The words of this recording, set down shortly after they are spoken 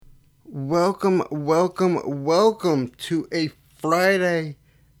welcome to a Friday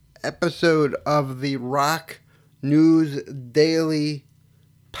episode of the Rock News Daily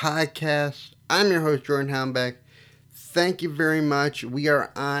podcast. I'm your host, Jordan Houndbeck. Thank you very much. We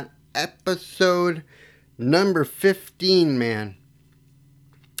are on episode number 15, man.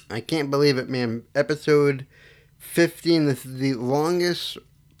 I can't believe it, man. Episode 15. This is the longest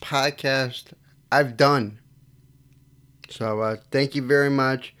podcast I've done. So thank you very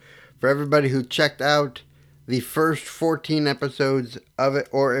much for everybody who checked out the first 14 episodes of it,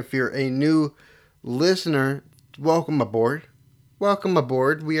 or if you're a new listener, welcome aboard. Welcome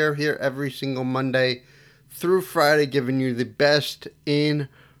aboard. We are here every single Monday through Friday giving you the best in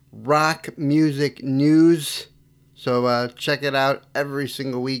rock music news. So check it out every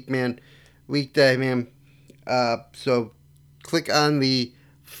single week, man. Weekday, man. So click on the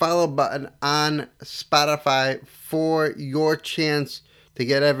follow button on Spotify for your chance to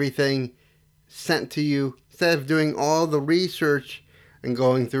get everything sent to you instead of doing all the research and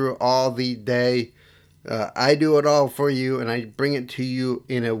going through all the day. I do it all for you and I bring it to you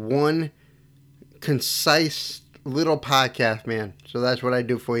in a one concise little podcast, man. So that's what I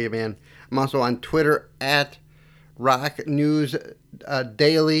do for you, man. I'm also on Twitter at Rock News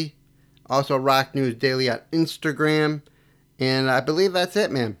Daily. Also Rock News Daily on Instagram. And I believe that's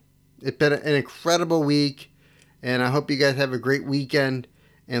it, man. It's been an incredible week, and I hope you guys have a great weekend.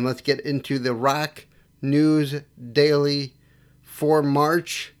 And let's get into the Rock News Daily for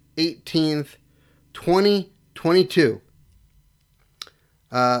March 18th, 2022.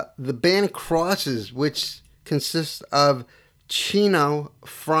 The band Crosses, which consists of Chino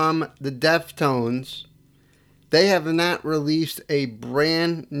from the Deftones, they have not released a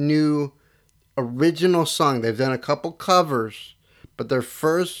brand new original song. They've done a couple covers, but their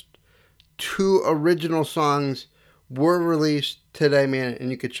first two original songs were released today, man, and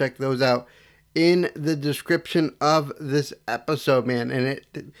you can check those out in the description of this episode, man. And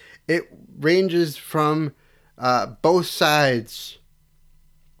it ranges from both sides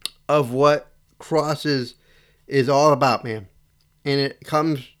of what Crosses is all about, man. And it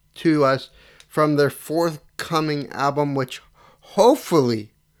comes to us from their forthcoming album, which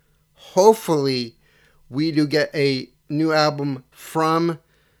hopefully we do get a new album from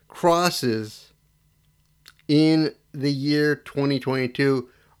Crosses in the year 2022.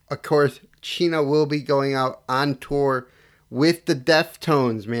 Of course, Chino will be going out on tour with the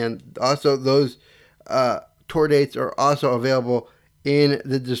Deftones, man. Also, those tour dates are also available in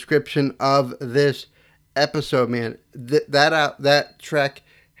the description of this episode, man. That track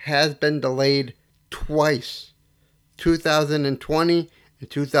has been delayed twice, 2020 in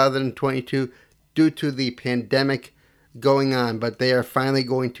 2022 due to the pandemic going on, but they are finally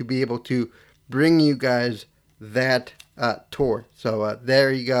going to be able to bring you guys that tour. So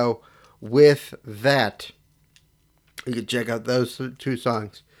there you go with that. You can check out those two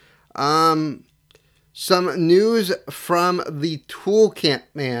songs. Some news from the Tool camp,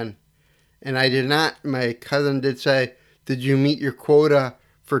 man. And I did not, my cousin did say, did you meet your quota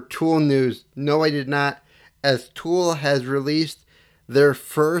for Tool news? No, I did not, as Tool has released their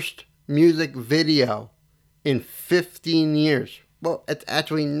first music video in 15 years. Well, it's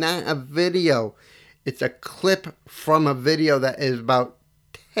actually not a video. It's a clip from a video that is about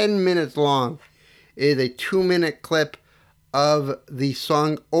 10 minutes long. It is a 2-minute clip of the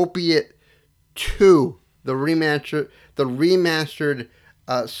song Opiate 2, the remastered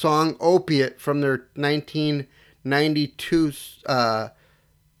song Opiate from their 1992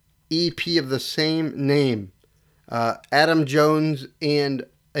 EP of the same name. Adam Jones and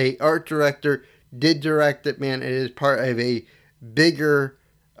a art director did direct it, man. It is part of a bigger,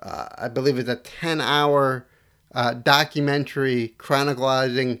 I believe it's a 10-hour documentary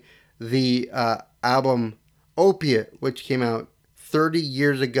chronicling the album Opiate, which came out 30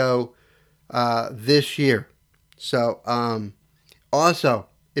 years ago this year. So, also,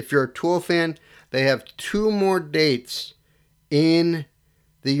 if you're a Tool fan, they have 2 more dates in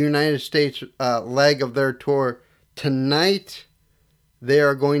the United States leg of their tour. Tonight, they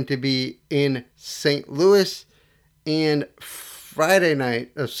are going to be in St. Louis, and Sunday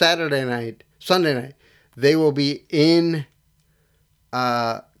night, they will be in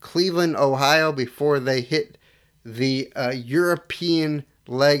Cleveland, Ohio, before they hit the European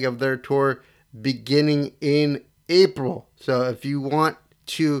leg of their tour beginning in April. So if you want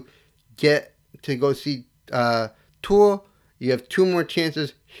to get to go see Tool, you have 2 more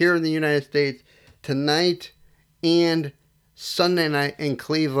chances here in the United States, tonight and Sunday night in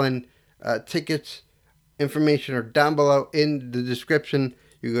Cleveland. Tickets information are down below in the description.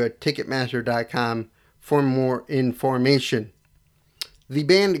 You go to Ticketmaster.com for more information. The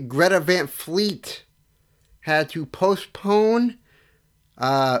band Greta Van Fleet had to postpone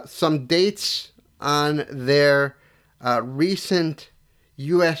some dates on their recent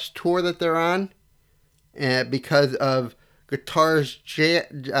U.S. tour that they're on because of guitarist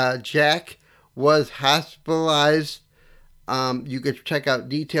Jack was hospitalized. You could check out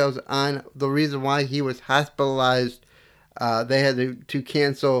details on the reason why he was hospitalized. They had to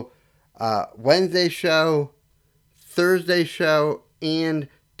cancel Wednesday show, Thursday show, and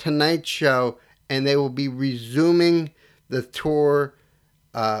tonight's show, and they will be resuming the tour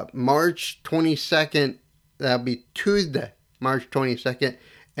March 22nd. That'll be Tuesday, March 22nd,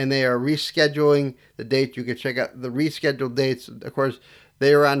 and they are rescheduling the dates. You can check out the rescheduled dates. Of course,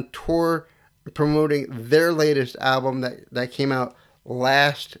 they are on tour promoting their latest album that came out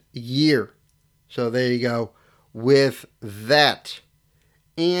last year. So there you go with that.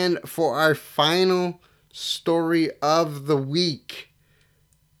 And for our final story of the week,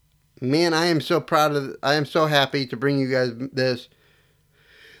 man, I am so happy to bring you guys this.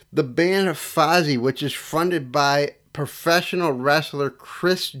 The band Fozzy, which is fronted by professional wrestler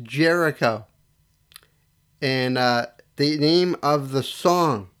Chris Jericho, and the name of the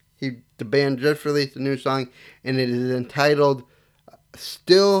song, the band just released a new song, and it is entitled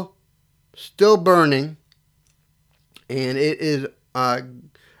 "Still Burning," and it is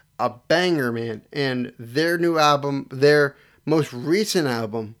a banger, man. And their new album, their most recent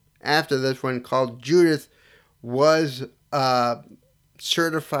album after this one, called Judith, was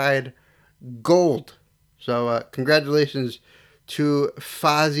certified gold. So congratulations to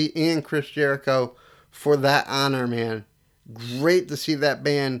Fozzy and Chris Jericho for that honor, man. Great to see that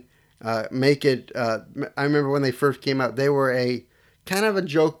band make it. I remember when they first came out, they were a kind of a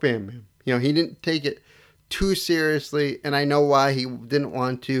joke band, man. You know, he didn't take it too seriously, and I know why. He didn't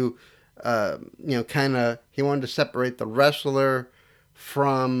want to, he wanted to separate the wrestler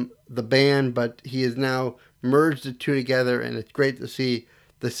from the band, but he has now merged the two together, and it's great to see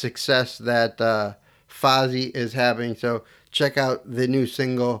the success that Fozzy is having. So check out the new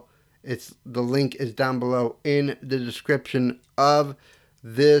single. The link is down below in the description of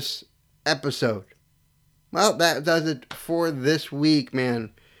this episode. Well, that does it for this week,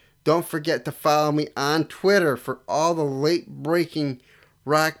 man. Don't forget to follow me on Twitter for all the late-breaking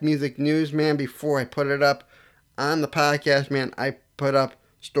rock music news, man. Before I put it up on the podcast, man, I put up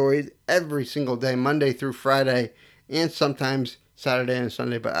stories every single day, Monday through Friday, and sometimes Saturday and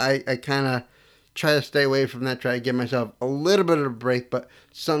Sunday. But I kind of try to stay away from that, try to give myself a little bit of a break. But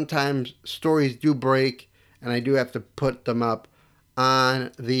sometimes stories do break, and I do have to put them up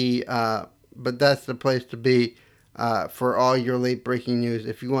on the... but that's the place to be for all your late breaking news.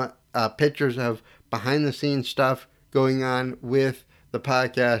 If you want pictures of behind the scenes stuff going on with the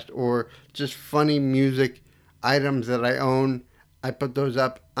podcast, or just funny music items that I own, I put those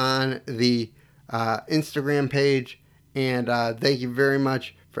up on the Instagram page. And thank you very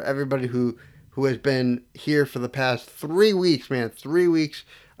much for everybody who has been here for the past 3 weeks, man. 3 weeks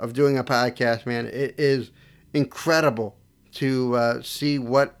of doing a podcast, man. It is incredible to see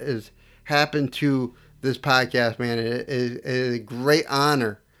what has happened to this podcast, man. It is a great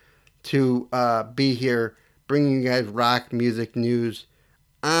honor to be here bringing you guys rock music news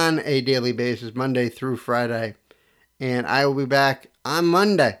on a daily basis, Monday through Friday. And I will be back on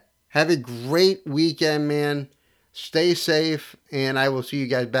Monday. Have a great weekend, man. Stay safe, and I will see you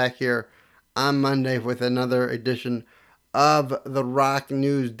guys back here on Monday with another edition of the Rock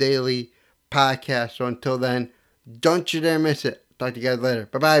News Daily podcast. So until then, don't you dare miss it. Talk to you guys later.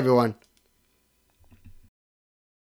 Bye-bye, everyone.